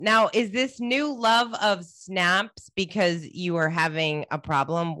Now, is this new love of snaps because you were having a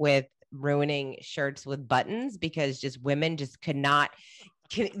problem with ruining shirts with buttons because just women just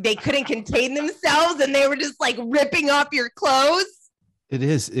they couldn't contain themselves and they were just like ripping off your clothes? It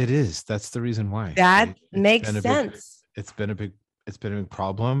is. That's the reason why. That makes sense. It's been a big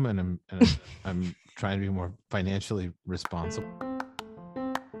problem, and I'm trying to be more financially responsible.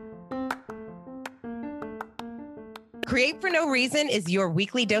 Create for No Reason is your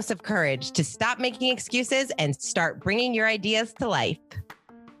weekly dose of courage to stop making excuses and start bringing your ideas to life.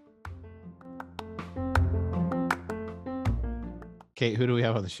 Kate, who do we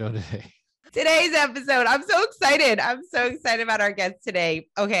have on the show today? Today's episode, I'm so excited. I'm so excited about our guest today.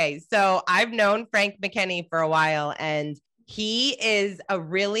 Okay, so I've known Frank McKinney for a while, and he is a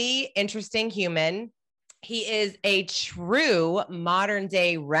really interesting human. He is a true modern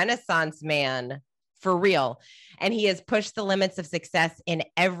day Renaissance man, for real. And he has pushed the limits of success in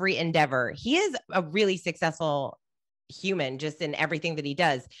every endeavor. He is a really successful human just in everything that he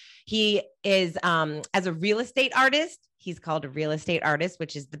does. He is, as a real estate artist, he's called a real estate artist,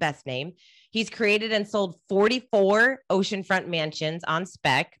 which is the best name. He's created and sold 44 oceanfront mansions on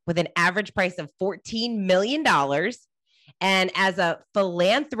spec with an average price of $14 million. And as a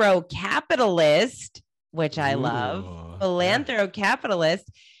philanthrocapitalist, which I love, philanthrocapitalist,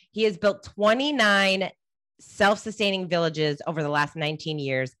 he has built 29 self-sustaining villages over the last 19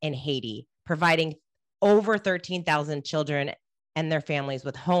 years in Haiti, providing over 13,000 children and their families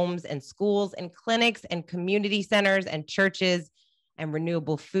with homes and schools and clinics and community centers and churches and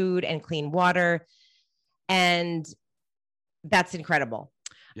renewable food and clean water. And that's incredible.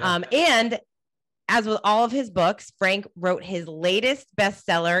 Yeah. And as with all of his books, Frank wrote his latest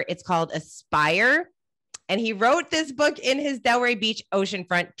bestseller. It's called Aspire. And he wrote this book in his Delray Beach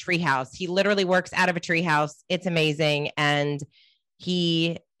oceanfront treehouse. He literally works out of a treehouse. It's amazing. And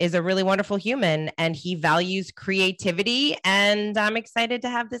he is a really wonderful human, and he values creativity. And I'm excited to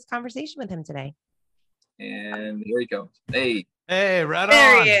have this conversation with him today. And here he goes. Hey, right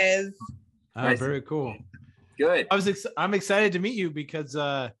there on. He is. Nice. Very cool. Good. I'm excited to meet you because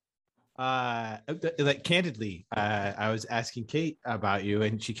like candidly, I was asking Kate about you,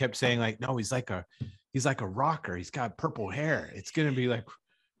 and she kept saying like, no, he's like a rocker. He's got purple hair. It's going to be like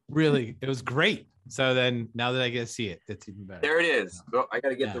really, it was great. So then now that I get to see it, it's even better. There it is. Well, I got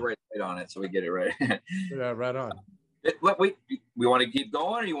to get the right light on it so we get it right. Yeah, right on. We want to keep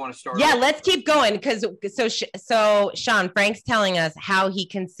going, or you want to start? Yeah, let's keep going. Because so Sean, Frank's telling us how he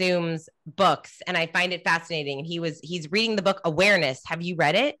consumes books, and I find it fascinating. And he's reading the book Awareness. Have you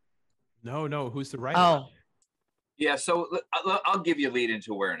read it? No. Who's the writer? Oh, yeah. So I'll give you a lead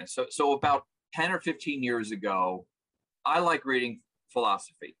into Awareness. So about 10 or 15 years ago, I like reading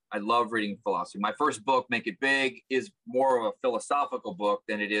philosophy. I love reading philosophy. My first book, Make It Big, is more of a philosophical book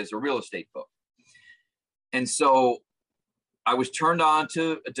than it is a real estate book. And so I was turned on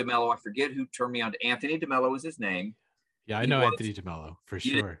to DeMello. I forget who turned me on to Anthony DeMello was his name. Yeah, I know Anthony DeMello for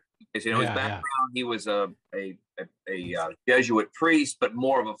sure. His background, he was a Jesuit priest, but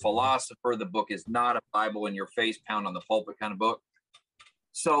more of a philosopher. The book is not a Bible in your face, pound on the pulpit kind of book.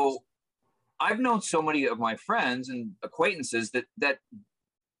 So I've known so many of my friends and acquaintances that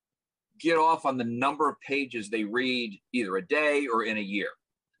get off on the number of pages they read either a day or in a year.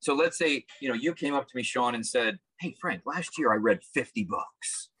 So let's say, you came up to me, Sean, and said, hey, Frank, last year I read 50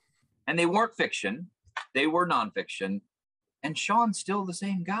 books. And they weren't fiction. They were nonfiction. And Sean's still the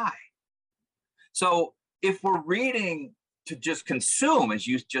same guy. So if we're reading to just consume, as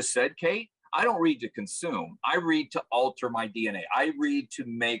you just said, Kate, I don't read to consume. I read to alter my DNA. I read to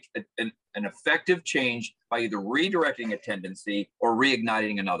make an effective change by either redirecting a tendency or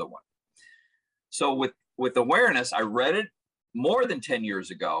reigniting another one. So with Awareness, I read it more than 10 years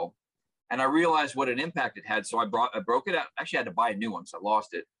ago, and I realized what an impact it had. So I broke it out. Actually, I had to buy a new one, so I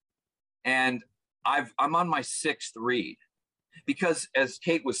lost it. And I'm on my 6th read because, as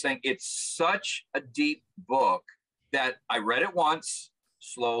Kate was saying, it's such a deep book that I read it once,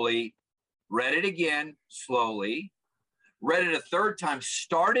 slowly, read it again, slowly, read it a 3rd time,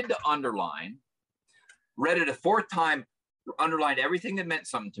 started to underline, read it a 4th time, underlined everything that meant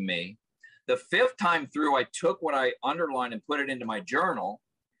something to me. The 5th time through, I took what I underlined and put it into my journal.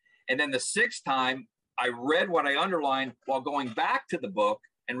 And then the 6th time, I read what I underlined while going back to the book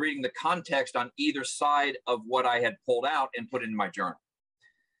and reading the context on either side of what I had pulled out and put into my journal.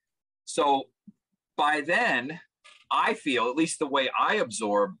 So by then, I feel, at least the way I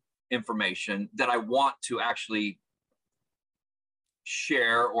absorb information, that I want to actually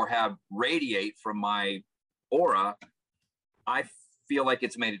share or have radiate from my aura, I feel like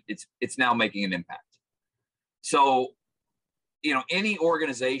it's now making an impact. So any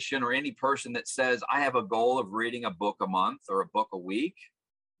organization or any person that says, I have a goal of reading a book a month or a book a week,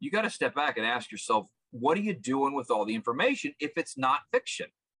 you got to step back and ask yourself, what are you doing with all the information if it's not fiction?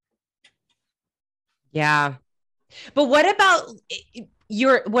 Yeah. But what about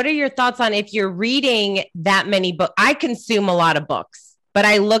what are your thoughts on if you're reading that many books? I consume a lot of books, but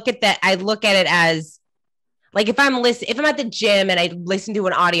I look at it as like if I'm at the gym and I listen to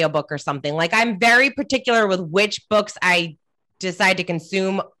an audiobook or something, like I'm very particular with which books I decide to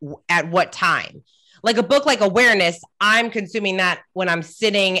consume at what time. Like a book like Awareness, I'm consuming that when I'm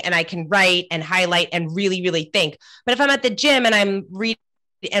sitting and I can write and highlight and really, really think. But if I'm at the gym and I'm reading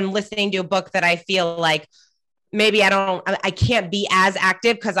and listening to a book that I feel like maybe I can't be as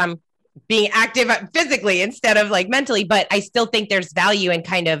active because I'm being active physically instead of like mentally, but I still think there's value in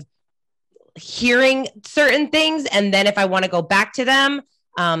kind of hearing certain things. And then if I want to go back to them,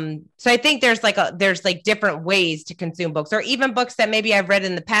 so I think there's different ways to consume books, or even books that maybe I've read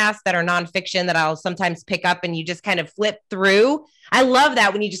in the past that are nonfiction that I'll sometimes pick up and you just kind of flip through. I love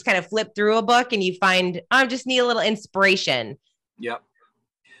that when you just kind of flip through a book and you find, I just need a little inspiration. Yep.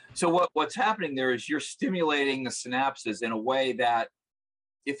 So what's happening there is you're stimulating the synapses in a way that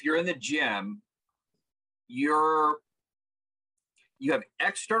if you're in the gym, you have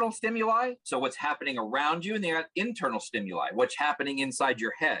external stimuli, so what's happening around you, and you have internal stimuli, what's happening inside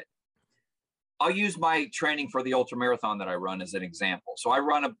your head. I'll use my training for the ultramarathon that I run as an example. So I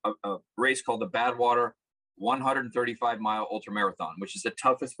run a race called the Badwater 135-mile ultramarathon, which is the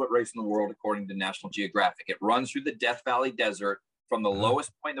toughest foot race in the world according to National Geographic. It runs through the Death Valley Desert from the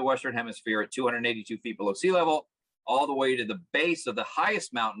lowest point in the Western Hemisphere at 282 feet below sea level, all the way to the base of the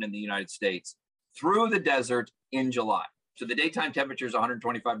highest mountain in the United States, through the desert in July. So the daytime temperature is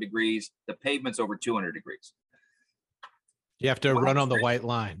 125 degrees. The pavement's over 200 degrees. You have to run on the white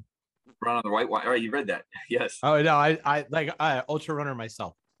line. Run on the white line. All right, you read that. Yes. Oh, no, I ultra runner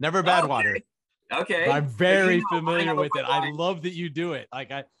myself. Never Badwater. Okay. I'm very familiar with it. I love that you do it.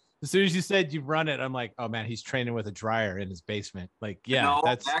 Like as soon as you said you run it, I'm like, oh man, he's training with a dryer in his basement. Like, yeah, no,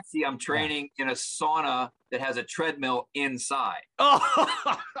 actually I'm training in a sauna that has a treadmill inside.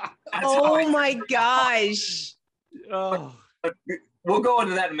 Oh my gosh. Oh. We'll go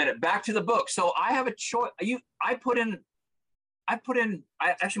into that in a minute. Back to the book. So I have a choice.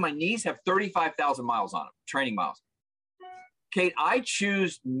 Actually, my knees have 35,000 miles on them, training miles. Kate, I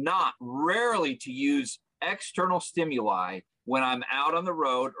choose rarely to use external stimuli when I'm out on the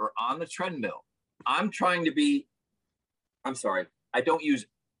road or on the treadmill. I don't use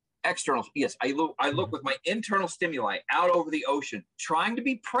external. Yes, I look with my internal stimuli out over the ocean, trying to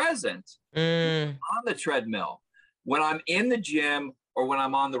be present on the treadmill when I'm in the gym or when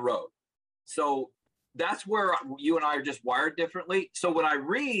I'm on the road. So that's where you and I are just wired differently. So when I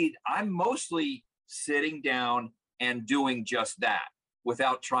read, I'm mostly sitting down and doing just that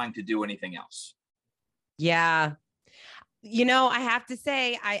without trying to do anything else. Yeah. I have to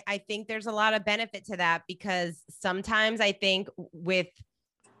say, I think there's a lot of benefit to that, because sometimes I think with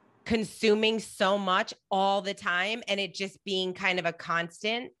consuming so much all the time and it just being kind of a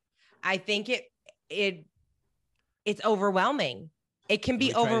constant, I think it's overwhelming. It can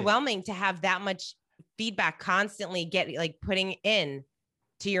be overwhelming to have that much feedback constantly putting in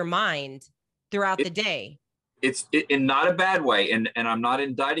to your mind throughout the day. It's in not a bad way, and I'm not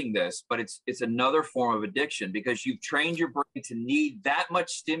indicting this, but it's another form of addiction, because you've trained your brain to need that much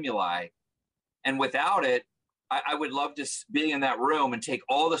stimuli, and without it, I would love to be in that room and take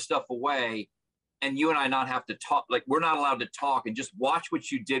all the stuff away, and you and I not have to talk. Like, we're not allowed to talk, and just watch what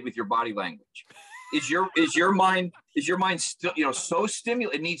you did with your body language. Is your mind still so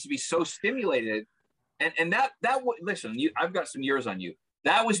stimulated? It needs to be so stimulated, and that listen, I've got some years on you.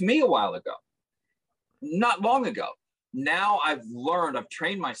 That was me a while ago. Not long ago. Now I've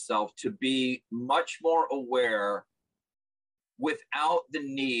trained myself to be much more aware without the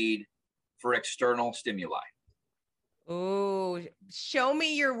need for external stimuli. Oh, show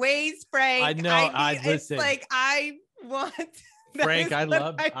me your ways, Frank. I know. Listen. It's like I want. Frank, I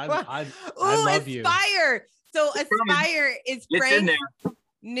love you. Aspire. So Aspire is Frank's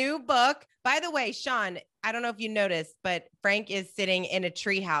new book. By the way, Sean, I don't know if you noticed, but Frank is sitting in a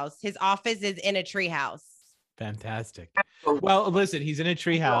treehouse. His office is in a treehouse. Fantastic. Well, listen, he's in a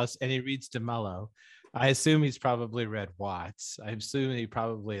treehouse and he reads DeMello. I assume he's probably read Watts. I assume he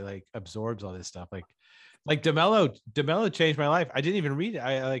probably absorbs all this stuff. Like DeMello changed my life. I didn't even read it.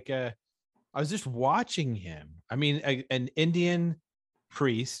 I was just watching him. I mean, an Indian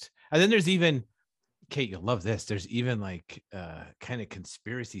priest. And then there's even, Kate, you'll love this. There's even kind of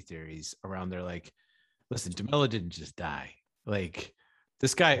conspiracy theories around there. Like, listen, DeMello didn't just die.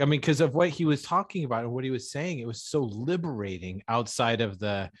 this guy, I mean, because of what he was talking about and what he was saying, it was so liberating outside of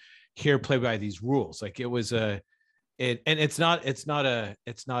the here play by these rules. Like it was and it's not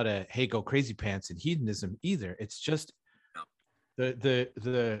a hey, go crazy pants and hedonism either. It's just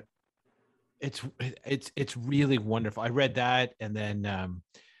the it's really wonderful. I read that, and then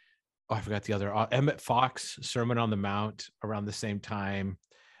I forgot the other Emmett Fox, Sermon on the Mount, around the same time.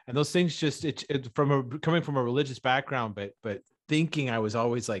 And those things just coming from a religious background, but thinking I was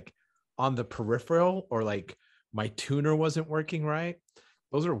always like on the peripheral, or like my tuner wasn't working right.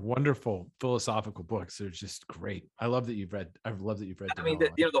 Those are wonderful philosophical books. They're just great. I love that you've read. I mean,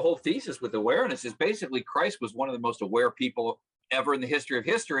 the whole thesis with awareness is basically Christ was one of the most aware people ever in the history of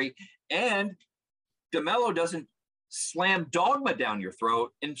history, and DeMello doesn't slam dogma down your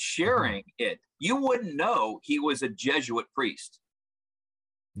throat and sharing it. You wouldn't know he was a Jesuit priest.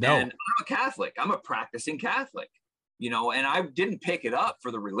 No, and I'm a Catholic. I'm a practicing Catholic, and I didn't pick it up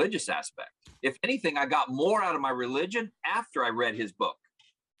for the religious aspect. If anything, I got more out of my religion after I read his book.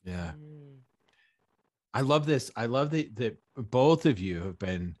 Yeah. I love this. I love that both of you have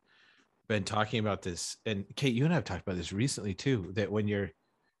been talking about this. And Kate, you and I have talked about this recently too, that when you're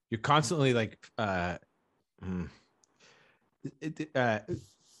constantly like, let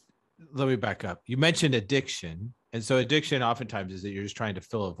me back up. You mentioned addiction. And so addiction oftentimes is that you're just trying to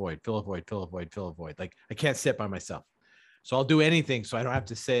fill a void. Like I can't sit by myself. So I'll do anything so I don't have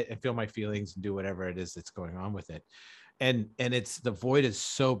to sit and feel my feelings and do whatever it is that's going on with it. And it's the void is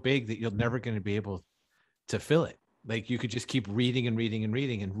so big that you're never going to be able to fill it. Like you could just keep reading and reading and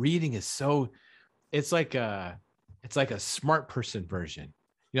reading. And reading is so, it's like a smart person version.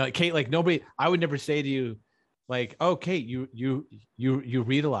 Like Kate, like nobody, I would never say to you, like, oh, Kate, you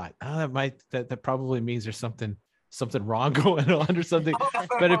read a lot. Oh, that probably means there's something wrong going on or something.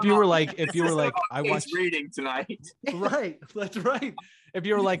 But if you were like, I watch reading tonight. Right. That's right. If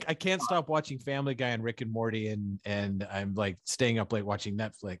you were like, I can't stop watching Family Guy and Rick and Morty and I'm like staying up late watching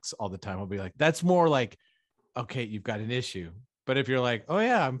Netflix all the time, I'll be like, that's more like, okay, you've got an issue. But if you're like, oh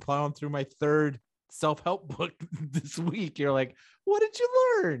yeah, I'm plowing through my third self-help book this week, you're like, what did you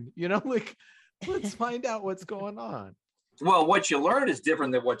learn? Like, let's find out what's going on. Well, what you learn is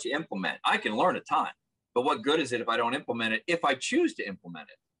different than what you implement. I can learn a ton, but what good is it if I don't implement it, if I choose to implement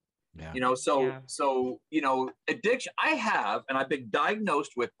it? Yeah. So addiction, I have, and I've been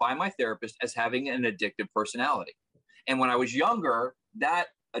diagnosed with by my therapist as having an addictive personality. And when I was younger, that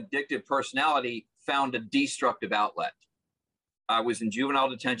addictive personality found a destructive outlet. I was in juvenile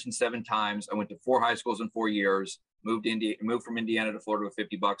detention 7 times. I went to 4 high schools in 4 years, moved from Indiana to Florida with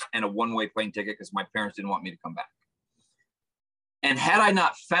 $50 and a one-way plane ticket because my parents didn't want me to come back. And had I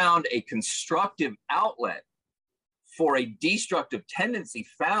not found a constructive outlet for a destructive tendency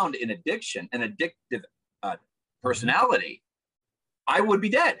found in addiction, an addictive personality, I would be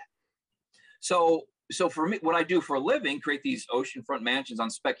dead. So for me, what I do for a living, create these oceanfront mansions on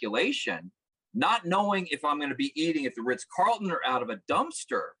speculation, not knowing if I'm going to be eating at the Ritz-Carlton or out of a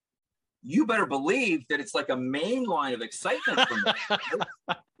dumpster. You better believe that it's like a main line of excitement for me.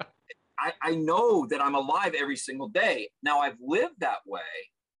 I know that I'm alive every single day. Now, I've lived that way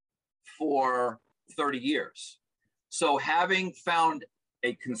for 30 years. So having found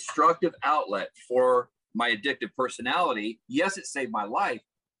a constructive outlet for my addictive personality, yes, it saved my life,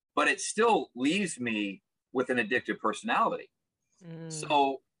 but it still leaves me with an addictive personality.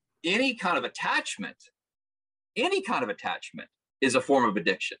 So any kind of attachment is a form of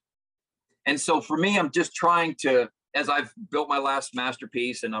addiction. And so for me, I'm just trying to, as I've built my last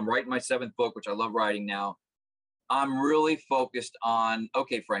masterpiece and I'm writing my 7th book, which I love writing now, I'm really focused on,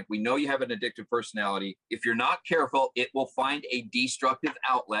 okay, Frank, we know you have an addictive personality. If you're not careful, it will find a destructive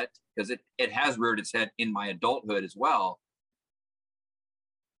outlet because it has reared its head in my adulthood as well.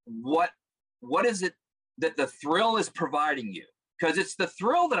 What is it that the thrill is providing you? Because it's the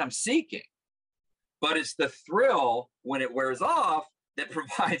thrill that I'm seeking, but it's the thrill when it wears off that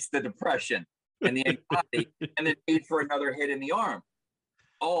provides the depression and the anxiety and the need for another hit in the arm.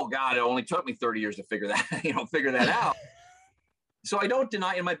 Oh God, it only took me 30 years to figure that out. So I don't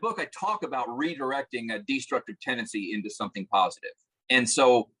deny, in my book, I talk about redirecting a destructive tendency into something positive. And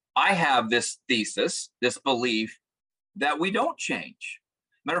so I have this thesis, this belief that we don't change.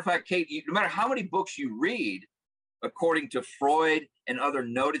 Matter of fact, Kate, no matter how many books you read, according to Freud and other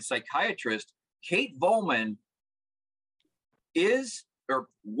noted psychiatrists, Kate Volman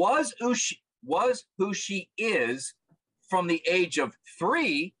was who she is from the age of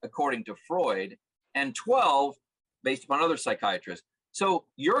 3, according to Freud, and 12, based upon other psychiatrists. So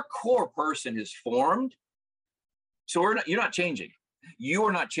your core person is formed. So you're not changing. You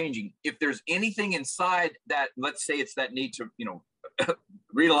are not changing. If there's anything inside that, let's say it's that need to,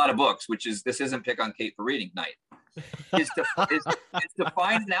 read a lot of books, which is, this isn't pick on Kate for reading night, is to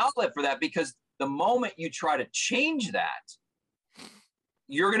find an outlet for that, because the moment you try to change that,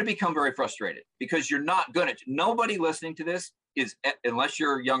 you're going to become very frustrated, because you're not going to, nobody listening to this is, unless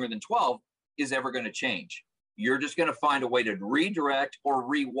you're younger than 12, is ever going to change. You're just going to find a way to redirect or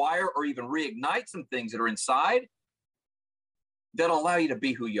rewire or even reignite some things that are inside that'll allow you to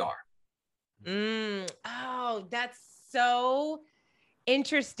be who you are. Oh, that's so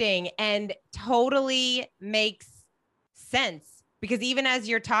interesting and totally makes sense, because even as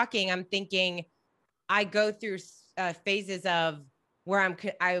you're talking, I'm thinking I go through phases of where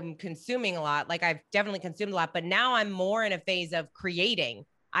I'm consuming a lot. Like I've definitely consumed a lot, but now I'm more in a phase of creating.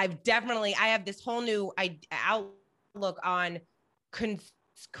 I have this whole new outlook on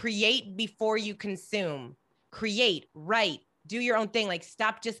create before you consume. Create, write, do your own thing. Like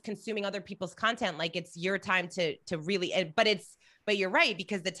stop just consuming other people's content. Like it's your time to really, but you're right,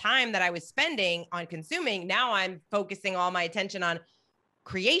 because the time that I was spending on consuming, now I'm focusing all my attention on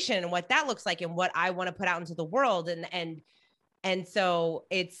creation and what that looks like and what I want to put out into the world. And so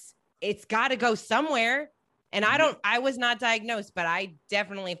it's got to go somewhere. And I was not diagnosed, but I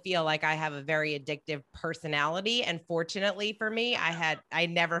definitely feel like I have a very addictive personality. And fortunately for me, I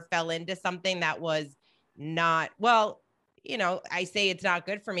never fell into something that was not, well, you know, I say it's not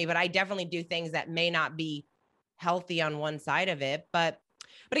good for me, but I definitely do things that may not be healthy on one side of it. But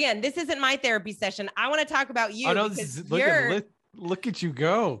again, this isn't my therapy session. I want to talk about you. Oh no, look at you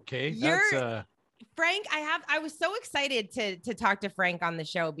go, Kate. That's Frank, I was so excited to talk to Frank on the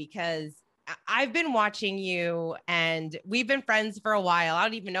show, because I've been watching you and we've been friends for a while. I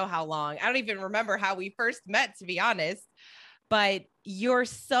don't even know how long. I don't even remember how we first met, to be honest, but you're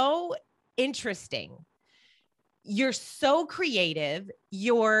so interesting. You're so creative.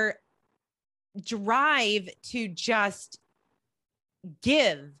 Your drive to just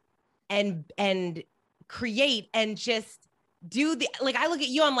give and create and just do like, I look at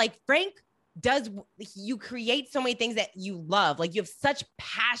you, I'm like, Frank, you create so many things that you love. Like you have such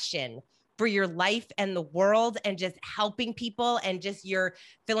passion for your life and the world and just helping people and just your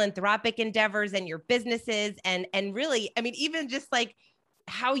philanthropic endeavors and your businesses. And really, I mean, even just like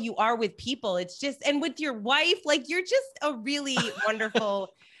how you are with people, it's just, and with your wife, like you're just a really wonderful,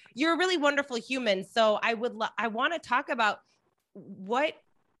 you're a really wonderful human. So I want to talk about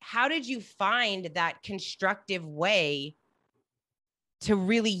how did you find that constructive way to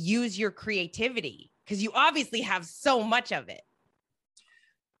really use your creativity? Because you obviously have so much of it.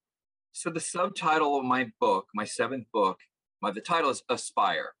 So the subtitle of my book, my 7th book, the title is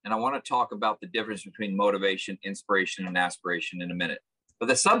Aspire. And I want to talk about the difference between motivation, inspiration, and aspiration in a minute. But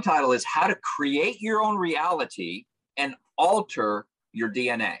the subtitle is How to Create Your Own Reality and Alter Your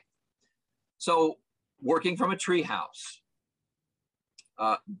DNA. So working from a tree house,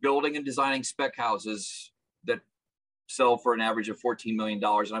 building and designing spec houses that sell for an average of $14 million.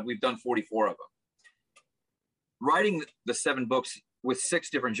 And we've done 44 of them. Writing the 7 books with 6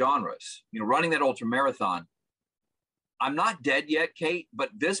 different genres, running that ultra marathon. I'm not dead yet, Kate,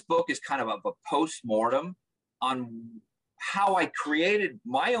 but this book is kind of a post-mortem on how I created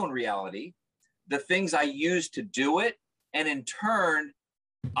my own reality, the things I used to do it. And in turn,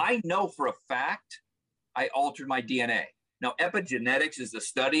 I know for a fact, I altered my DNA. Now, epigenetics is the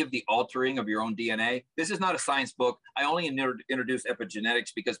study of the altering of your own DNA. This is not a science book. I only introduce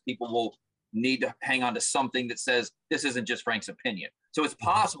epigenetics because people will need to hang on to something that says this isn't just Frank's opinion. So it's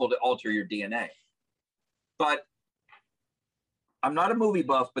possible to alter your DNA. But I'm not a movie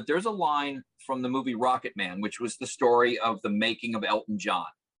buff, but there's a line from the movie Rocket Man, which was the story of the making of Elton John.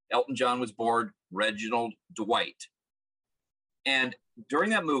 Elton John was born Reginald Dwight. And during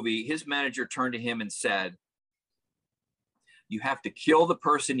that movie, his manager turned to him and said, you have to kill the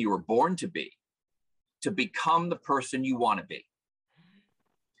person you were born to become the person you want to be.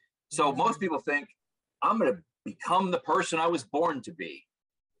 So most people think, I'm going to become the person I was born to be.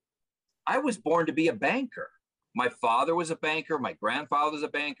 I was born to be a banker. My father was a banker. My grandfather was a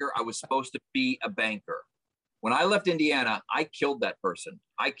banker. I was supposed to be a banker. When I left Indiana, I killed that person.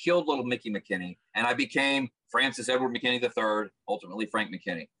 I killed little Mickey McKinney, and I became Francis Edward McKinney III, ultimately Frank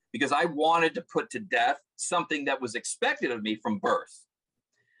McKinney, because I wanted to put to death something that was expected of me from birth.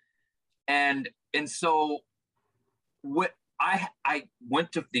 And so what I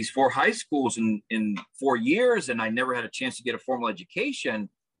went to these 4 high schools in 4 years, and I never had a chance to get a formal education.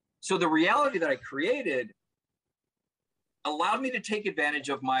 So the reality that I created allowed me to take advantage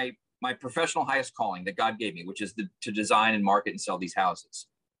of my professional highest calling that God gave me, which is to design and market and sell these houses.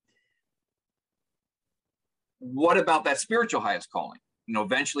 What about that spiritual highest calling?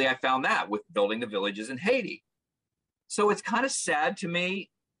 Eventually I found that with building the villages in Haiti. So it's kind of sad to me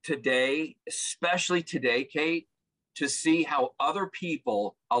today, especially today, Kate, to see how other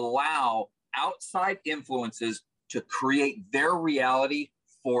people allow outside influences to create their reality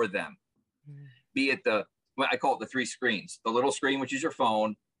for them. Be it I call it the three screens: the little screen, which is your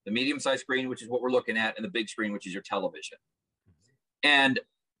phone, the medium-sized screen, which is what we're looking at, and the big screen, which is your television. And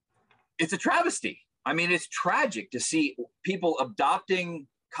it's a travesty. I mean, it's tragic to see people adopting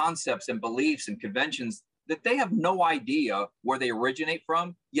concepts and beliefs and conventions that they have no idea where they originate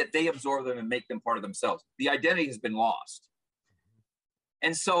from, yet they absorb them and make them part of themselves. The identity has been lost.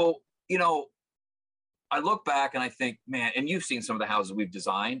 And so, you know, I look back and I think, man, and you've seen some of the houses we've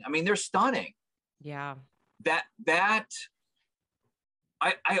designed. I mean, they're stunning. Yeah.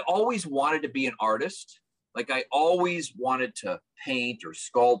 I always wanted to be an artist. Like, I always wanted to paint or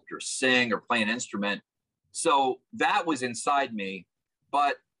sculpt or sing or play an instrument. So that was inside me.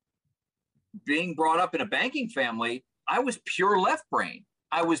 But being brought up in a banking family, I was pure left brain.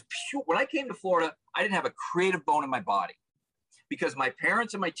 When I came to Florida, I didn't have a creative bone in my body, because my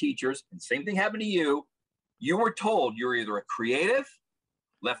parents and my teachers, and same thing happened to you were told you're either a creative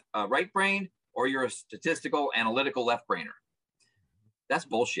right brain, or you're a statistical analytical left brainer. That's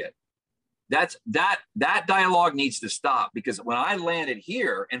bullshit. That dialogue needs to stop, because when I landed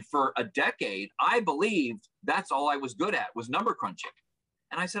here, and for a decade, I believed that's all I was good at was number crunching.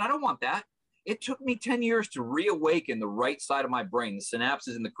 And I said, I don't want that. It took me 10 years to reawaken the right side of my brain, the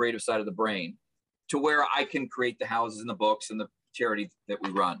synapses in the creative side of the brain, to where I can create the houses and the books and the charity that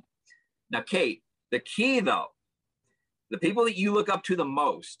we run. Now, Kate, the key though, the people that you look up to the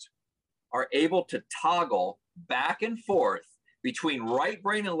most are able to toggle back and forth between right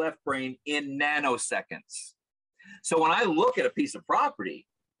brain and left brain in nanoseconds. So when I look at a piece of property,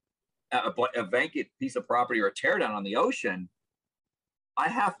 a vacant piece of property or a teardown on the ocean, I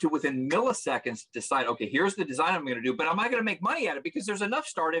have to, within milliseconds, decide, okay, here's the design I'm going to do, but am I going to make money at it? Because there's enough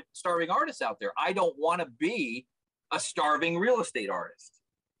starving artists out there. I don't want to be a starving real estate artist.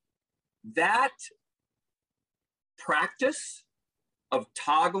 That practice of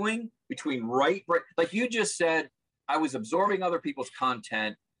toggling between right, like you just said, I was absorbing other people's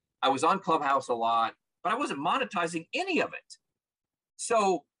content. I was on Clubhouse a lot, but I wasn't monetizing any of it.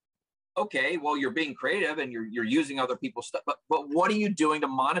 So, okay, well, you're being creative and you're using other people's stuff, but what are you doing to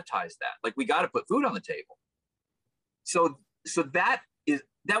monetize that? Like, we got to put food on the table. So that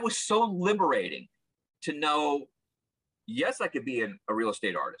was so liberating to know, yes, I could be a real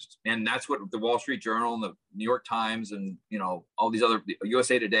estate artist. And that's what the Wall Street Journal and the New York Times and, you know, all these other,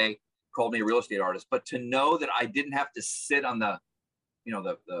 USA Today, called me a real estate artist. But to know that I didn't have to sit on the, you know,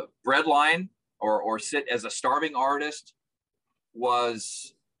 the bread line or sit as a starving artist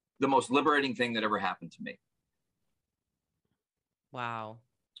was the most liberating thing that ever happened to me. Wow.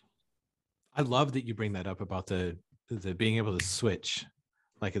 I love that you bring that up about the being able to switch,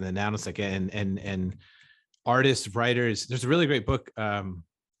 like in the nanosecond, and artists, writers. There's a really great book.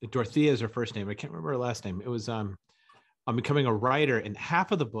 Dorothea is her first name. I can't remember her last name. It was I'm Becoming a Writer, and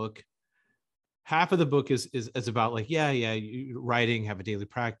half of the book is about like, you writing, have a daily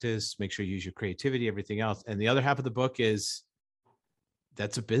practice, make sure you use your creativity, everything else. And the other half of the book is,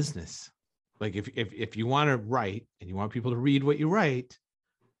 that's a business. Like if you want to write and you want people to read what you write,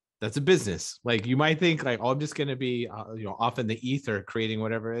 that's a business. Like, you might think like, oh, I'm just going to be, off in the ether creating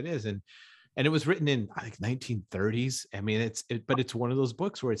whatever it is. And it was written in, I think, 1930s. I mean, but it's one of those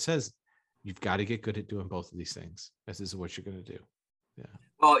books where it says, you've got to get good at doing both of these things. This is what you're going to do. Yeah.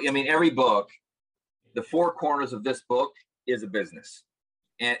 Well, I mean, every book, the four corners of this book is a business.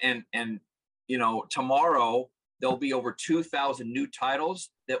 And you know, tomorrow there'll be over 2,000 new titles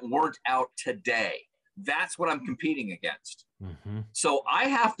that weren't out today. That's what I'm competing against. Mm-hmm. So I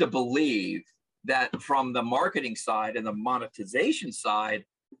have to believe that from the marketing side and the monetization side,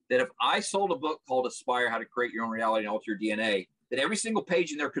 that if I sold a book called Aspire: How to Create Your Own Reality and Alter Your DNA, that every single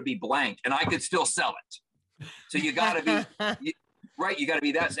page in there could be blank and I could still sell it. So you got to be right. You got to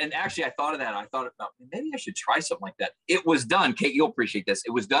be that. And actually, I thought of that. I thought about, maybe I should try something like that. It was done. Kate, you'll appreciate this.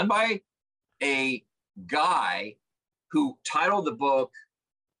 It was done by a guy who titled the book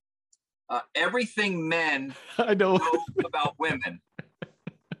Everything Men Know About Women.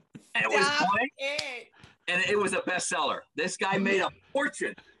 And it was blank. And it was a bestseller. This guy made a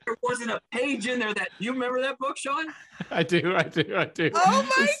fortune. There wasn't a page in there that, you remember that book, Sean? I do. Oh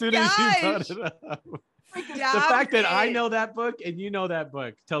my as soon gosh. As you brought it up. The fact that I know that book and you know that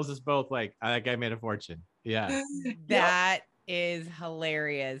book tells us both, like, that guy made a fortune. Yeah. That is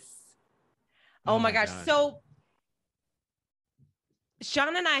hilarious. Oh my gosh. God. So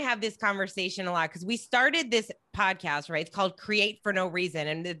Sean and I have this conversation a lot because we started this podcast, right? It's called Create for No Reason.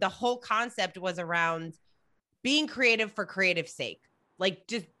 And the whole concept was around being creative for creative sake, like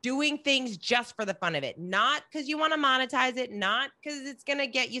just doing things just for the fun of it, not because you want to monetize it, not because it's going to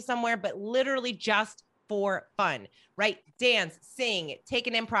get you somewhere, but literally just for fun, right? Dance, sing, take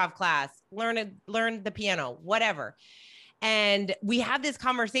an improv class, learn the piano, whatever. And we have this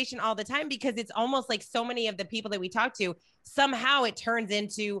conversation all the time because it's almost like so many of the people that we talk to, somehow it turns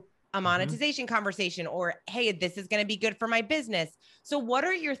into a monetization conversation, or, hey, this is going to be good for my business. So what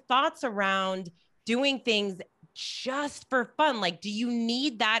are your thoughts around doing things just for fun? Like, do you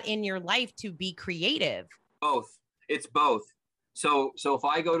need that in your life to be creative? Both. It's both. So if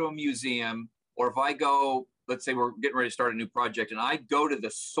I go to a museum, or if I go, let's say we're getting ready to start a new project, and I go to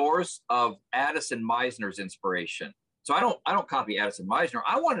the source of Addison Meisner's inspiration. So I don't copy Addison Meisner.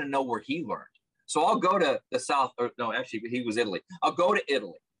 I want to know where he learned. So I'll go to the South, or no, actually he was Italy. I'll go to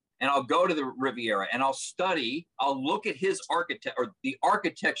Italy, and I'll go to the Riviera, and I'll look at his architect, or the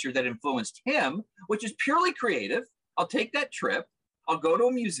architecture that influenced him, which is purely creative. I'll take that trip. I'll go to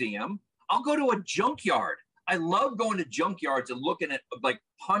a museum. I'll go to a junkyard. I love going to junkyards and looking at like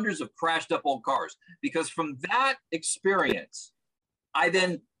hundreds of crashed up old cars, because from that experience, I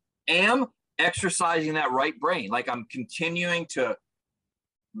then am exercising that right brain. Like I'm continuing to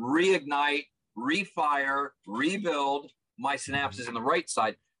reignite, refire, rebuild my synapses in the right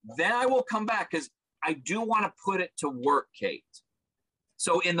side. Then I will come back, because I do want to put it to work, Kate.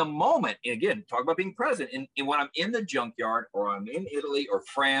 So in the moment, and again, talk about being present, and when I'm in the junkyard, or I'm in Italy or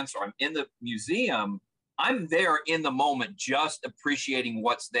France, or I'm in the museum, I'm there in the moment, just appreciating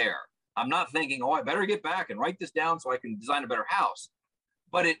what's there. I'm not thinking, oh, I better get back and write this down so I can design a better house.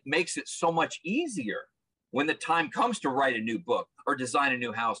 But it makes it so much easier when the time comes to write a new book or design a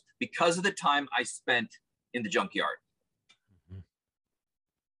new house, because of the time I spent in the junkyard. Do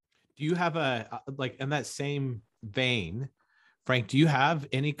you have like in that same vein, Frank, do you have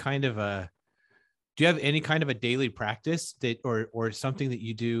any kind of a daily practice that, or something that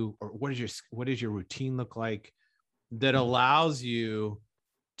you do, or what does your routine look like that allows you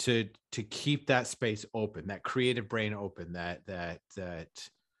to keep that space open, that creative brain open,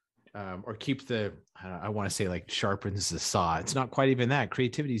 or keep I want to say like sharpens the saw. It's not quite even that.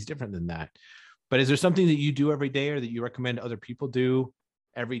 Creativity is different than that. But is there something that you do every day, or that you recommend other people do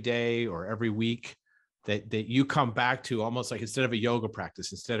every day or every week, that you come back to, almost like instead of a yoga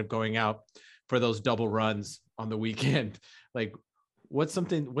practice, instead of going out for those double runs on the weekend, like what's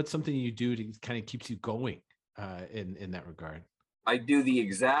something you do to kind of keeps you going in that regard? I do the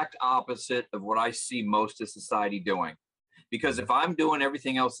exact opposite of what I see most of society doing, because if I'm doing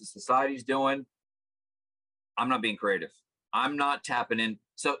everything else that society's doing, I'm not being creative. I'm not tapping in.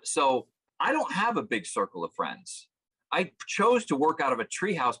 So I don't have a big circle of friends. I chose to work out of a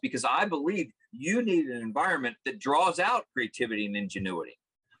treehouse because I believe you need an environment that draws out creativity and ingenuity.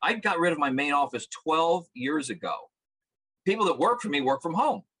 I got rid of my main office 12 years ago. People that work for me work from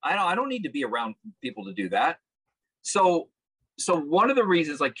home. I don't need to be around people to do that. So one of the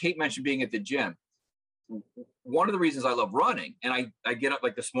reasons, like Kate mentioned, being at the gym, one of the reasons I love running, and I get up,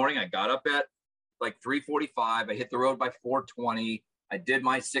 like this morning, I got up at like 3:45. I hit the road by 4:20. I did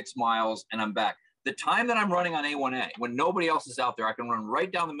my 6 miles, and I'm back. The time that I'm running on A1A, when nobody else is out there, I can run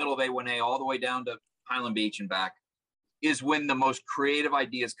right down the middle of A1A all the way down to Highland Beach and back, is when the most creative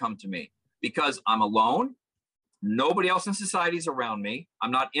ideas come to me, because I'm alone. Nobody else in society is around me. I'm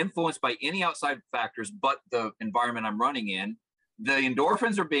not influenced by any outside factors but the environment I'm running in. The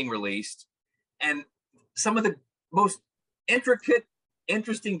endorphins are being released, and some of the most intricate,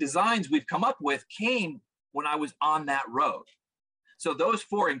 interesting designs we've come up with came when I was on that road. So those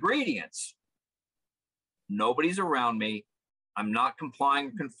 4 ingredients: nobody's around me, I'm not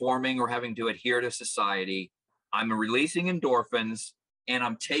conforming, or having to adhere to society, I'm releasing endorphins, and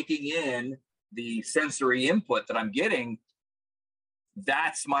I'm taking in the sensory input that I'm getting.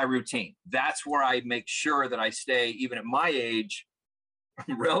 That's my routine. That's where I make sure that I stay, even at my age,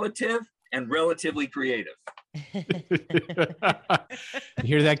 relatively creative. You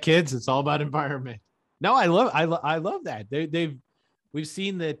hear that, kids? It's all about environment. No, I love that. We've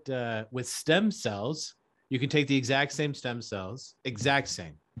seen that with stem cells, you can take the exact same stem cells,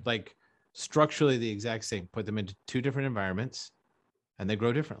 like structurally the exact same, put them into 2 different environments, and they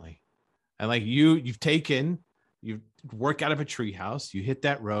grow differently. And like you work out of a treehouse, you hit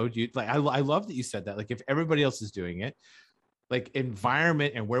that road. I love that you said that. Like if everybody else is doing it, like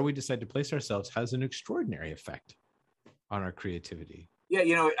environment and where we decide to place ourselves has an extraordinary effect on our creativity. Yeah,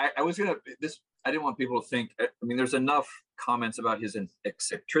 I didn't want people to think, I mean, there's enough comments about his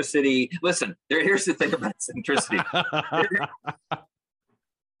eccentricity. Listen, here's the thing about eccentricity.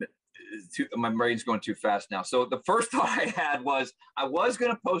 My brain's going too fast now. So the first thought I had was, I was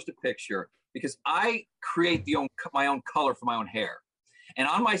going to post a picture because I create my own color for my own hair. And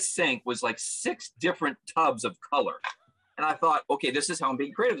on my sink was like 6 different tubs of color. And I thought, okay, this is how I'm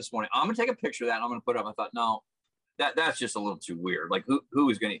being creative this morning. I'm gonna take a picture of that and I'm gonna put it up. I thought, no, that's just a little too weird. Like who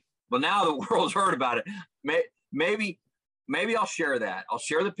is gonna? Well, now the world's heard about it. Maybe I'll share that. I'll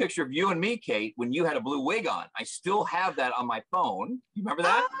share the picture of you and me, Kate, when you had a blue wig on. I still have that on my phone. You remember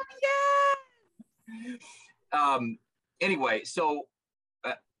that? Oh yeah. Anyway, so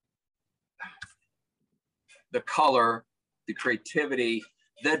the color, the creativity,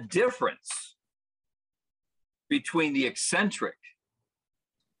 the difference between the eccentric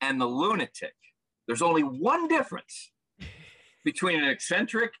and the lunatic. There's only one difference between an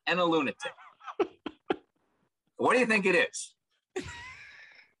eccentric and a lunatic. What do you think it is? It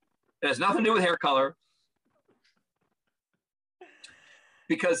has nothing to do with hair color.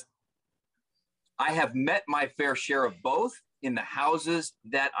 Because I have met my fair share of both in the houses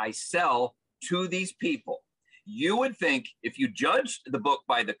that I sell to these people. You would think if you judged the book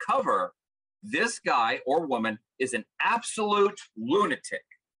by the cover, this guy or woman is an absolute lunatic.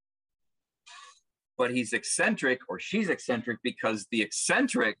 But he's eccentric or she's eccentric because the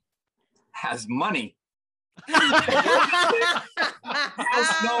eccentric has money. Has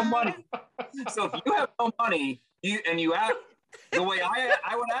no money. So if you have no money and you act the way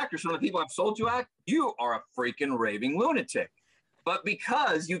I would act, or some of the people I've sold to act, you are a freaking raving lunatic. But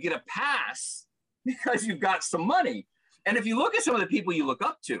because you get a pass, because you've got some money. And if you look at some of the people you look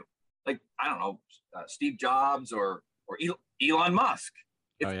up to, like, I don't know, Steve Jobs or Elon Musk.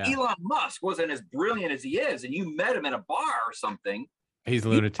 If Elon Musk wasn't as brilliant as he is, and you met him at a bar or something, he's a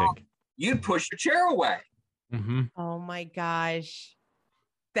lunatic. You'd push your chair away. Mm-hmm. Oh my gosh.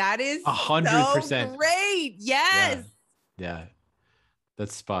 That is 100%. So great. Yes. Yeah.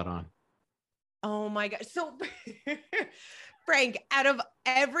 That's spot on. Oh my gosh. So Frank, out of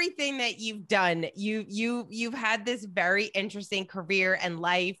everything that you've done, you've had this very interesting career and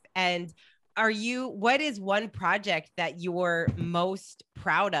life. And what is one project that you're most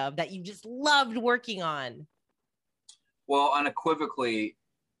proud of that you just loved working on? Well, unequivocally,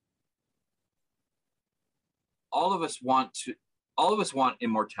 all of us want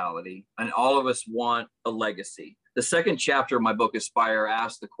immortality, and all of us want a legacy. The second chapter of my book, Aspire,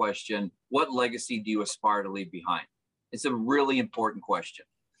 asks the question, what legacy do you aspire to leave behind? It's a really important question.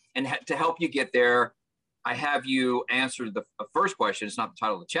 And to help you get there, I have you answer the first question. It's not the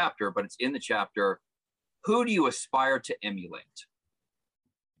title of the chapter, but it's in the chapter. Who do you aspire to emulate?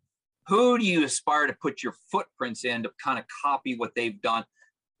 Who do you aspire to put your footprints in to kind of copy what they've done?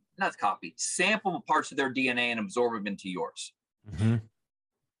 Not copy, sample parts of their DNA and absorb them into yours. Mm-hmm.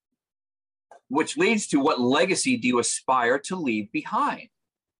 Which leads to, what legacy do you aspire to leave behind?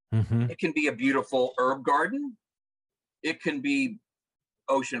 Mm-hmm. It can be a beautiful herb garden. It can be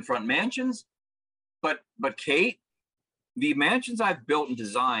oceanfront mansions. But Kate, the mansions I've built and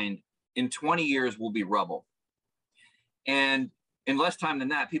designed in 20 years will be rubble. And in less time than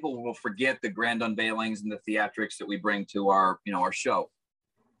that, people will forget the grand unveilings and the theatrics that we bring to our show.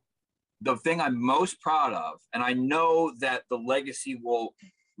 The thing I'm most proud of, and I know that the legacy will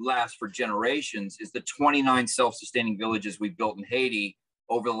last for generations, is the 29 self-sustaining villages we built in Haiti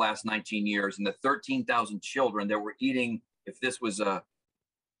over the last 19 years, and the 13,000 children that were eating. If this was a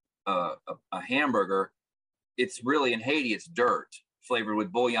hamburger, it's really, in Haiti, it's dirt flavored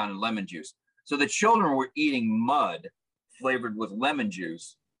with bouillon and lemon juice. So the children were eating mud flavored with lemon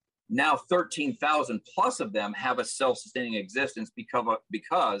juice. Now 13,000 plus of them have a self-sustaining existence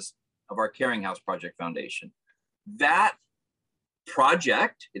because of our Caring House Project Foundation. That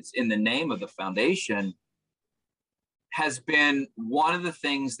project, it's in the name of the foundation, has been one of the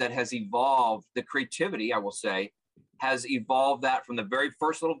things that has evolved the creativity, I will say, has evolved that from the very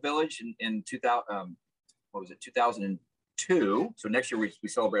first little village in 2002. So next year we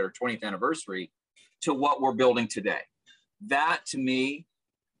celebrate our 20th anniversary, to what we're building today. That, to me,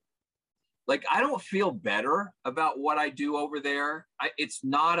 like, I don't feel better about what I do over there. It's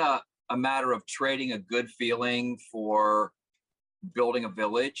not a matter of trading a good feeling for building a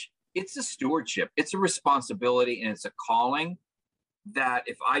village. It's a stewardship. It's a responsibility, and it's a calling that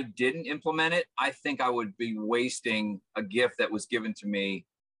if I didn't implement it, I think I would be wasting a gift that was given to me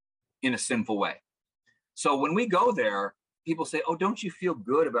in a sinful way. So when we go there, people say, oh, don't you feel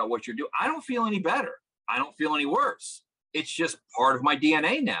good about what you're doing? I don't feel any better. I don't feel any worse. It's just part of my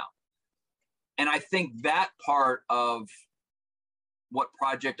DNA now. And I think that part of what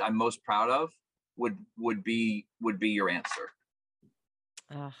project I'm most proud of would be your answer.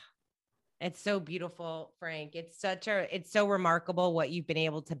 It's so beautiful, Frank. It's so remarkable what you've been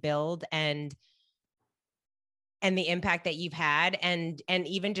able to build. And and the impact that you've had, and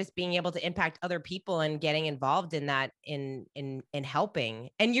even just being able to impact other people and getting involved in that, in helping.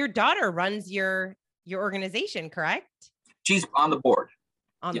 And your daughter runs your organization, correct? She's on the board.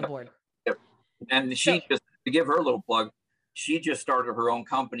 On the board. Yep. And she just, to give her a little plug, she just started her own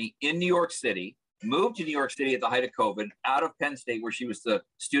company in New York City, moved to New York City at the height of COVID, out of Penn State, where she was the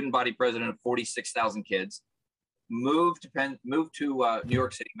student body president of 46,000 kids, moved to New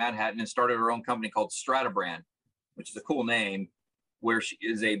York City, Manhattan, and started her own company called Stratabrand, which is a cool name, where she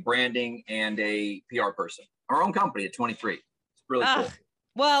is a branding and a PR person. Her own company at 23. It's really cool.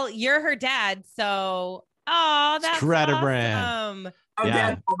 Well, you're her dad, so that's Stratabrand. awesome.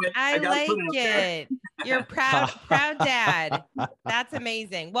 Yeah. I like it. You're proud dad. That's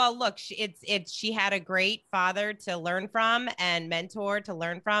amazing. Well, look, she had a great father to learn from and mentor to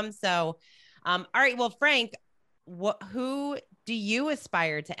learn from. So, all right. Well, Frank, who do you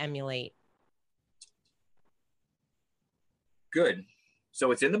aspire to emulate? Good.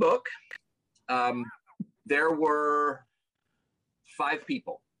 So it's in the book. There were 5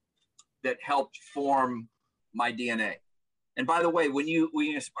 people that helped form my DNA. And by the way, when you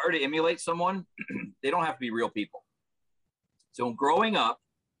aspire to emulate someone, they don't have to be real people. So growing up,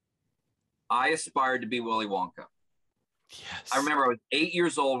 I aspired to be Willy Wonka. Yes. I remember I was 8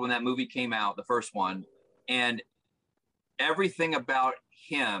 years old when that movie came out, the first one, and everything about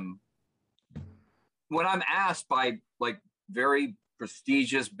him, when I'm asked by like very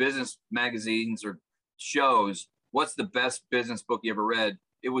prestigious business magazines or shows, what's the best business book you ever read?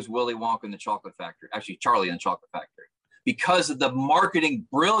 It was Willy Wonka and the Chocolate Factory. Actually, Charlie and the Chocolate Factory, because of the marketing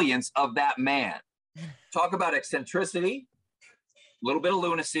brilliance of that man. Talk about eccentricity, a little bit of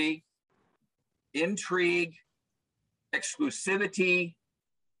lunacy, intrigue, exclusivity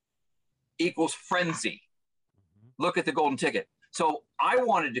equals frenzy. Look at the golden ticket. So I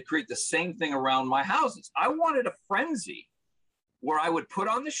wanted to create the same thing around my houses. I wanted a frenzy where I would put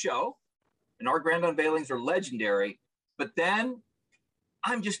on the show, and our grand unveilings are legendary, but then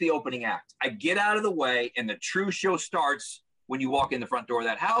I'm just the opening act. I get out of the way, and the true show starts when you walk in the front door of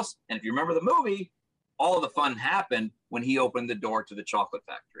that house. And if you remember the movie, all of the fun happened when he opened the door to the chocolate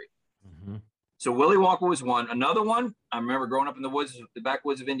factory. Mm-hmm. So Willy Wonka was one. Another one, I remember growing up in the woods, the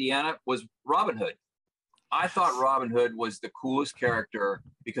backwoods of Indiana, was Robin Hood. I thought Robin Hood was the coolest character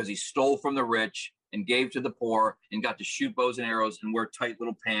because he stole from the rich and gave to the poor and got to shoot bows and arrows and wear tight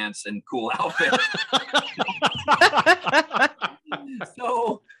little pants and cool outfits.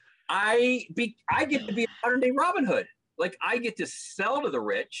 So I get to be a modern day Robin Hood. Like, I get to sell to the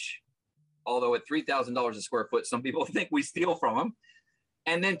rich, although at $3,000 a square foot, some people think we steal from them,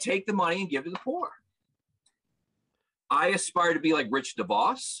 and then take the money and give to the poor. I aspire to be like Rich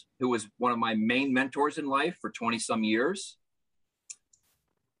DeVos, who was one of my main mentors in life for 20 some years.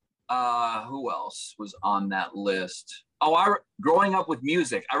 Who else was on that list? Growing up with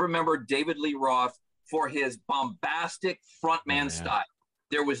music, I remember David Lee Roth for his bombastic frontman style.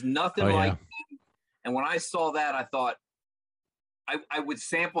 There was nothing like him. And when I saw that, I thought I would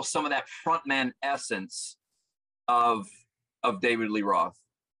sample some of that frontman essence of David Lee Roth.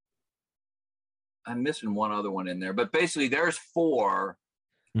 I'm missing one other one in there, but basically there's 4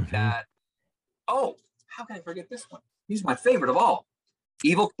 that, how can I forget this one? He's my favorite of all.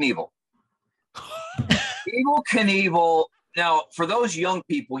 Evel Knievel. Evel Knievel. Now, for those young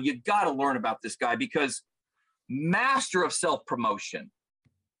people, you got to learn about this guy because master of self-promotion,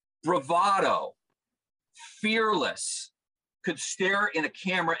 bravado, fearless, could stare in a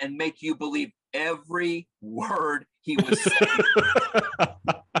camera and make you believe every word he was saying.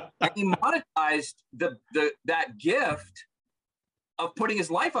 And he monetized that gift of putting his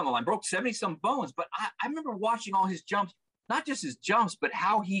life on the line, broke 70-some bones. But I remember watching all his jumps, not just his jumps, but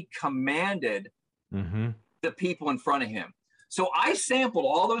how he commanded the people in front of him. So I sampled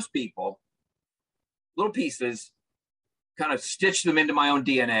all those people, little pieces, kind of stitched them into my own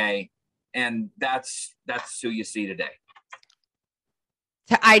DNA. And that's who you see today.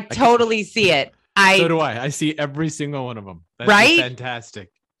 I totally see it. So do I. I see every single one of them. That's right? Fantastic.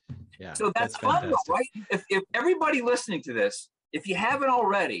 Yeah. So that's fun, though, right? If everybody listening to this, if you haven't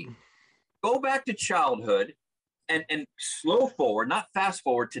already, go back to childhood and slow forward, not fast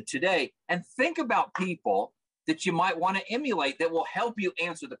forward to today, and think about people that you might want to emulate that will help you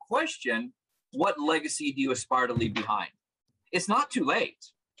answer the question, what legacy do you aspire to leave behind? It's not too late.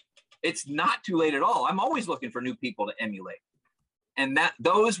 It's not too late at all. I'm always looking for new people to emulate. And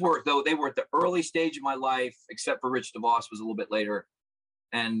those were, though, they were at the early stage of my life, except for Rich DeVos was a little bit later.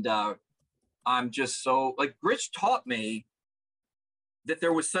 And I'm just so, like, Rich taught me that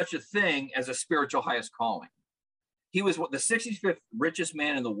there was such a thing as a spiritual highest calling. He was the 65th richest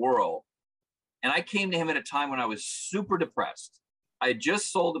man in the world. And I came to him at a time when I was super depressed. I had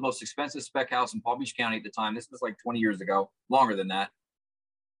just sold the most expensive spec house in Palm Beach County at the time. This was like 20 years ago, longer than that,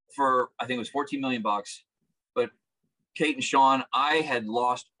 for I think it was 14 million bucks. But Kate and Sean, I had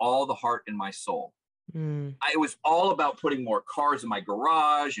lost all the heart in my soul. It was all about putting more cars in my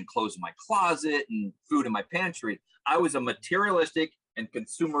garage and clothes in my closet and food in my pantry. I was a materialistic and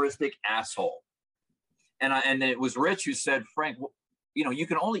consumeristic asshole. And it was Rich who said, Frank, you know, you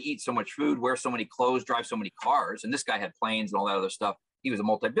can only eat so much food, wear so many clothes, drive so many cars. And this guy had planes and all that other stuff. He was a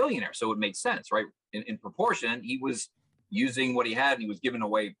multi-billionaire. So it made sense, right? In proportion, he was using what he had and he was giving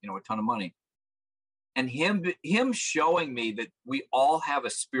away, you know, a ton of money. And him showing me that we all have a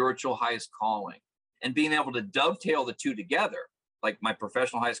spiritual highest calling and being able to dovetail the two together, like my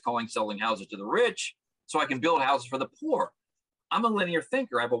professional highest calling, selling houses to the rich, so I can build houses for the poor. I'm a linear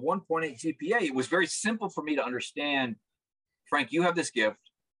thinker. I have a 1.8 GPA. It was very simple for me to understand, Frank, you have this gift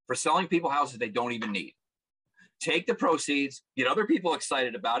for selling people houses they don't even need. Take the proceeds, get other people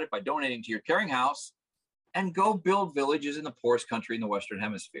excited about it by donating to your caring house, and go build villages in the poorest country in the Western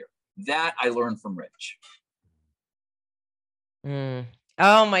Hemisphere. That I learned from Rich.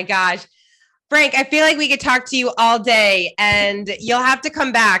 Oh my gosh. Frank, I feel like we could talk to you all day, and you'll have to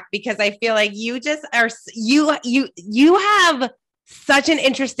come back because I feel like you just are, you have such an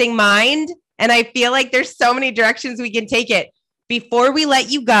interesting mind, and I feel like there's so many directions we can take it. Before we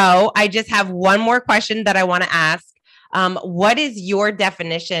let you go, I just have one more question that I want to ask. What is your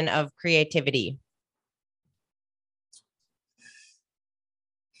definition of creativity?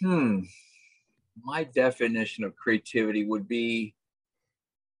 My definition of creativity would be,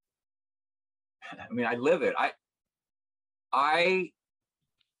 I mean, I live it. I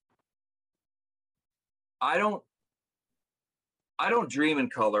don't dream in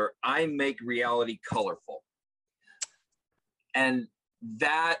color. I make reality colorful. And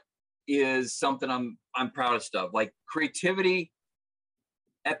that is something I'm proudest of. Like creativity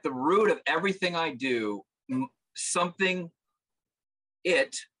at the root of everything I do,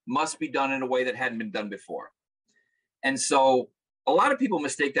 it must be done in a way that hadn't been done before. And so a lot of people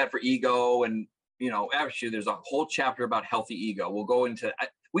mistake that for ego. And, you know, actually there's a whole chapter about healthy ego. We'll go into,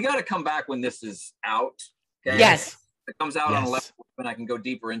 we got to come back when this is out. Okay? Yes. It comes out on a level and I can go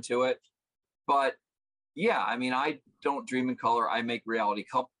deeper into it. But yeah, I mean, I don't dream in color. I make reality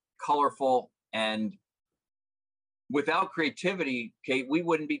colorful. And without creativity, Kate, we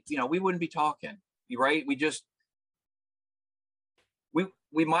wouldn't be talking, right?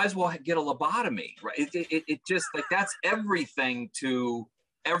 We might as well get a lobotomy, right? It just like, that's everything to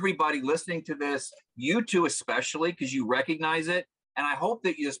everybody listening to this, you two especially, because you recognize it. And I hope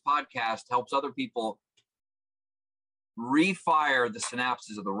that this podcast helps other people refire the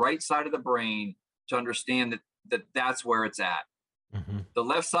synapses of the right side of the brain to understand that's where it's at. Mm-hmm. The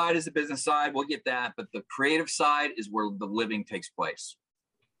left side is the business side. We'll get that. But the creative side is where the living takes place.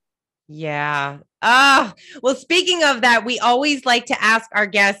 Yeah. Well, speaking of that, we always like to ask our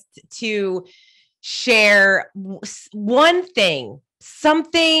guests to share one thing,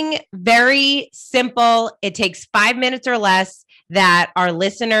 something very simple. It takes 5 minutes or less that our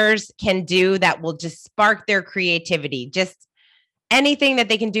listeners can do that will just spark their creativity. Just anything that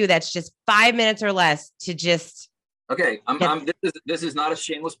they can do that's just 5 minutes or less to just. Okay. This is not a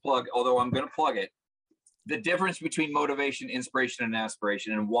shameless plug, although I'm going to plug it. The difference between motivation, inspiration, and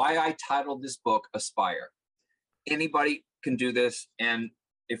aspiration, and why I titled this book Aspire. Anybody can do this, and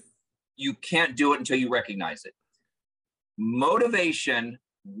if you can't do it until you recognize it. Motivation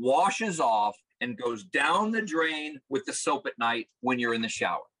washes off and goes down the drain with the soap at night when you're in the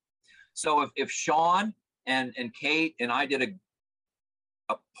shower. So if Sean and Kate and I did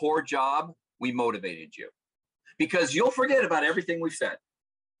a poor job, we motivated you. Because you'll forget about everything we've said.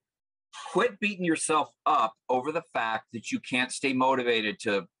 Quit beating yourself up over the fact that you can't stay motivated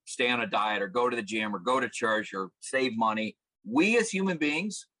to stay on a diet or go to the gym or go to church or save money. We as human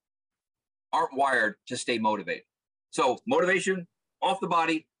beings aren't wired to stay motivated. So motivation, off the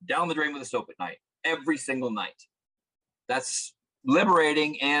body, down the drain with the soap at night, every single night. That's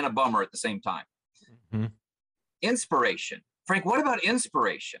liberating and a bummer at the same time. Mm-hmm. Inspiration. Frank, what about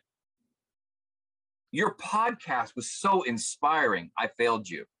inspiration? Your podcast was so inspiring. I failed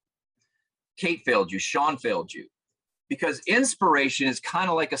you. Kate failed you. Sean failed you. Because inspiration is kind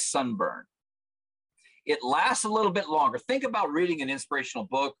of like a sunburn. It lasts a little bit longer. Think about reading an inspirational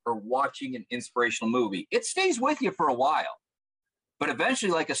book or watching an inspirational movie. It stays with you for a while. But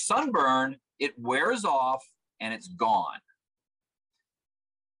eventually, like a sunburn, it wears off and it's gone.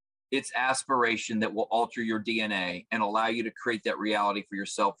 It's aspiration that will alter your DNA and allow you to create that reality for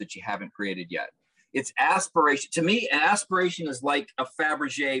yourself that you haven't created yet. It's aspiration. To me, an aspiration is like a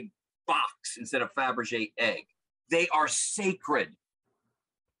Fabergé box instead of Fabergé egg. They are sacred.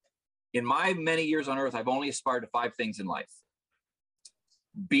 In my many years on earth, I've only aspired to 5 things in life.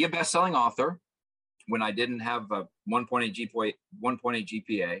 Be a best-selling author when I didn't have a 1.8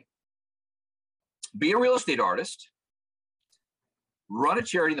 GPA. Be a real estate artist. Run a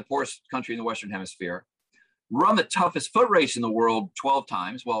charity in the poorest country in the Western Hemisphere. Run the toughest foot race in the world 12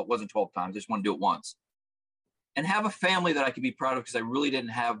 times. Well, it wasn't 12 times. I just want to do it once. And have a family that I can be proud of because I really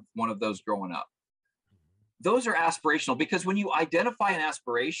didn't have one of those growing up. Those are aspirational because when you identify an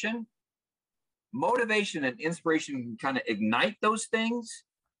aspiration, motivation and inspiration can kind of ignite those things,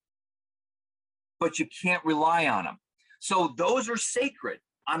 but you can't rely on them. So those are sacred.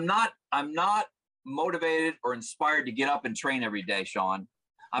 I'm not motivated or inspired to get up and train every day, Sean.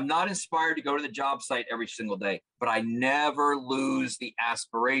 I'm not inspired to go to the job site every single day, but I never lose the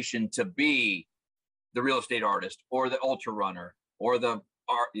aspiration to be the real estate artist or the ultra runner or the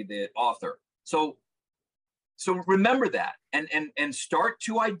author. So remember that and start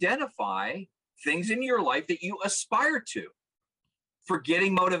to identify things in your life that you aspire to.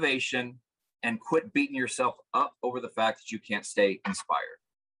 Forgetting motivation and quit beating yourself up over the fact that you can't stay inspired.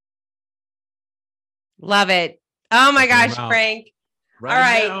 Love it. Oh my gosh, Frank. All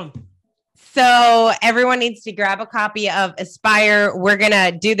right. Down. So everyone needs to grab a copy of Aspire. We're going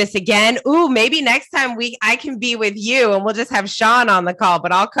to do this again. Ooh, maybe next time I can be with you and we'll just have Sean on the call,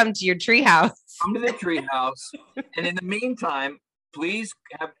 but I'll come to your treehouse. Come to the treehouse. And in the meantime, please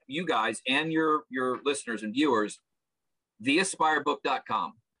have you guys and your listeners and viewers,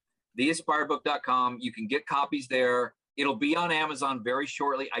 theaspirebook.com. Theaspirebook.com. You can get copies there. It'll be on Amazon very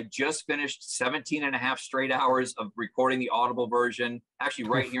shortly. I just finished 17 and a half straight hours of recording the Audible version, actually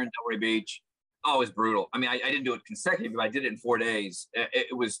right here in Delray Beach. Oh, it was brutal. I mean, I didn't do it consecutively, but I did it in 4 days.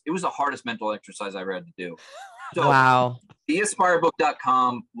 It was the hardest mental exercise I ever had to do. So, wow.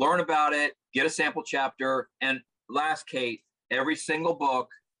 Theaspirebook.com, learn about it, get a sample chapter. And last, Kate, every single book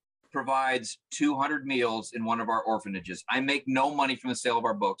provides 200 meals in one of our orphanages. I make no money from the sale of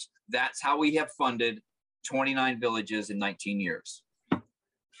our books. That's how we have funded 29 villages in 19 years.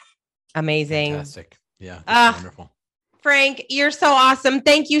 Amazing. Fantastic. Yeah. Wonderful. Frank, you're so awesome.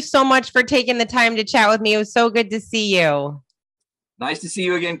 Thank you so much for taking the time to chat with me. It was so good to see you. Nice to see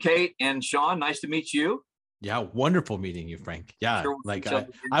you again, Kate. And Sean, nice to meet you. Yeah. Wonderful meeting you, Frank. Yeah. Sure, like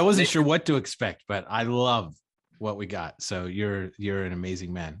I wasn't sure what to expect, but I love what we got. So you're an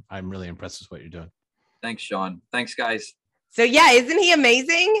amazing man. I'm really impressed with what you're doing. Thanks, Sean. Thanks, guys. So yeah, isn't he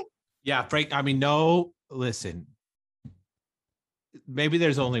amazing? Yeah, Frank. I mean, listen, maybe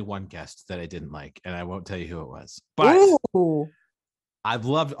there's only one guest that I didn't like, and I won't tell you who it was, but ooh, I've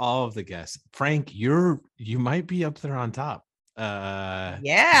loved all of the guests. Frank, you might be up there on top.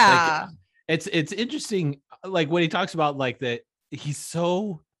 Yeah. Like, it's interesting. Like when he talks about like that, he's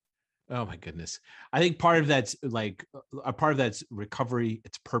so, oh my goodness. I think part of that's recovery.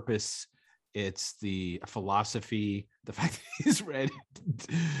 It's purpose. It's the philosophy, the fact that he's read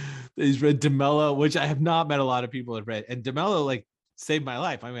DeMello, which I have not met a lot of people have read. And DeMello like saved my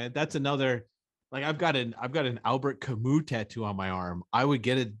life. I mean, that's another, like I've got an Albert Camus tattoo on my arm. I would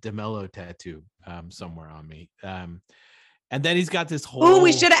get a DeMello tattoo somewhere on me. And then he's got this whole. Oh,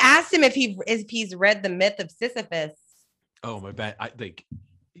 we should have asked him if he's read The Myth of Sisyphus. Oh my bad. I think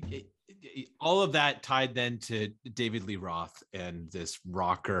all of that tied then to David Lee Roth and this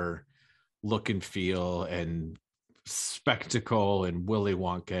rocker look and feel and spectacle and Willy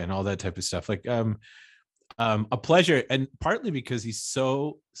Wonka and all that type of stuff. Like a pleasure, and partly because he's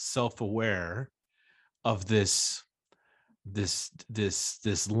so self-aware of this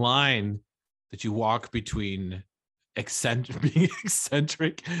line that you walk between being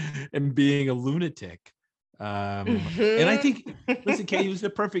eccentric and being a lunatic. And I think, listen, Kate, he was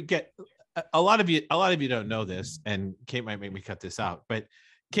the perfect get. A lot of you don't know this, and Kate might make me cut this out, but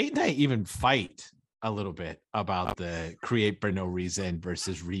Kate and I even fight a little bit about the create for no reason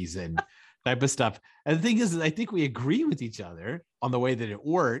versus reason type of stuff. And the thing is, I think we agree with each other on the way that it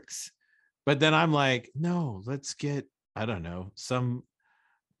works. But then I'm like, no, let's get, I don't know, some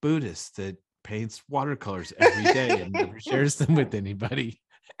Buddhist that paints watercolors every day and never shares them with anybody.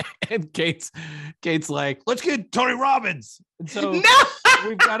 And Kate's like, let's get Tony Robbins. And so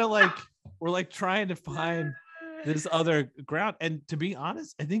we've got to we're like trying to find this other ground. And to be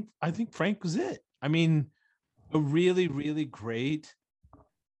honest, I think Frank was it. I mean, a really, really great,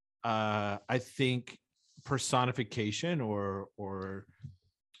 I think, personification or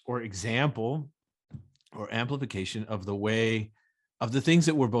example or amplification of the way of the things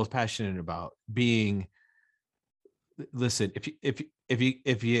that we're both passionate about. Being, listen, if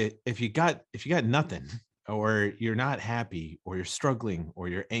you got nothing, or you're not happy, or you're struggling, or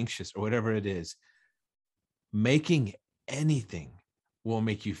you're anxious, or whatever it is, making anything will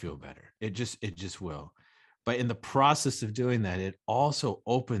make you feel better. It just will. But in the process of doing that, it also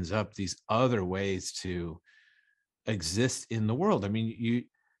opens up these other ways to exist in the world. I mean,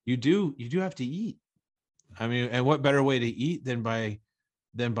 you do have to eat. I mean, and what better way to eat than by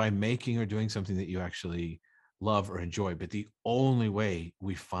making or doing something that you actually love or enjoy? But the only way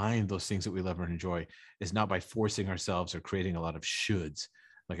we find those things that we love or enjoy is not by forcing ourselves or creating a lot of shoulds.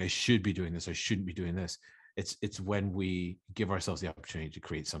 Like, I should be doing this, I shouldn't be doing this. It's when we give ourselves the opportunity to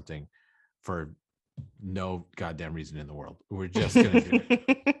create something for no goddamn reason in the world. We're just gonna do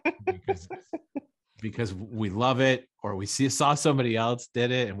it because we love it, or we saw somebody else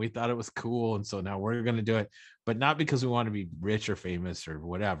did it and we thought it was cool, and so now we're gonna do it. But not because we want to be rich or famous or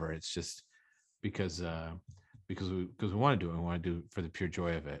whatever. It's just because we want to do it. We want to do it for the pure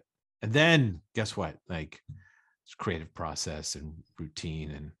joy of it. And then guess what? Like, it's creative process and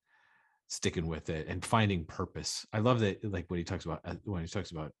routine and sticking with it and finding purpose. I love that, like when he talks about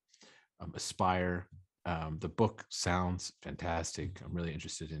Aspire. The book sounds fantastic. I'm really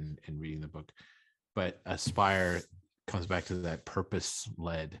interested in reading the book. But Aspire comes back to that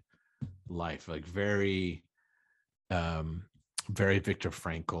purpose-led life, like very Viktor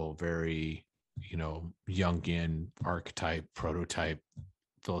Frankl, very, Jungian archetype, prototype,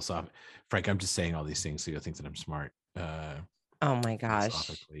 philosophic. Frank, I'm just saying all these things so you'll think that I'm smart. Oh my gosh.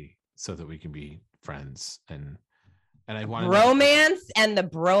 Philosophically, so that we can be friends. And I want romance, and the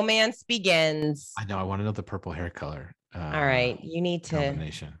bromance begins. I know. I want to know the purple hair color. All right. You need to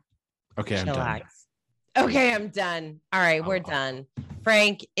combination. Okay, I'm done. Okay, I'm done. All right, we're done.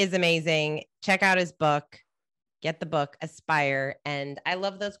 Frank is amazing. Check out his book. Get the book, Aspire. And I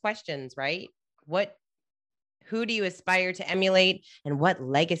love those questions, right? Who do you aspire to emulate, and what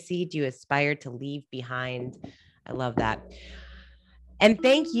legacy do you aspire to leave behind? I love that. And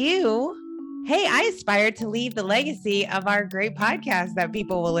thank you. Hey, I aspire to leave the legacy of our great podcast that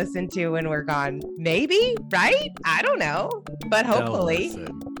people will listen to when we're gone. Maybe, right? I don't know. But hopefully,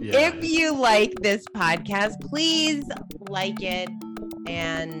 if you like this podcast, please like it.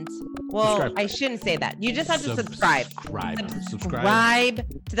 And, well, subscribe. I shouldn't say that. You just have to subscribe. Subscribe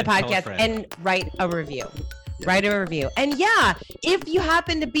to the podcast and write a review. Yeah. Write a review. And yeah, if you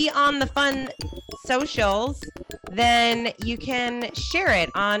happen to be on the fun socials, then you can share it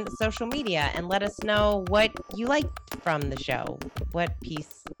on social media and let us know what you liked from the show. What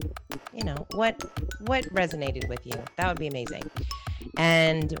piece, what resonated with you. That would be amazing.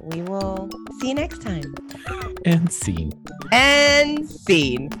 And we will see you next time. And scene. And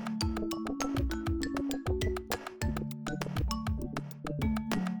scene.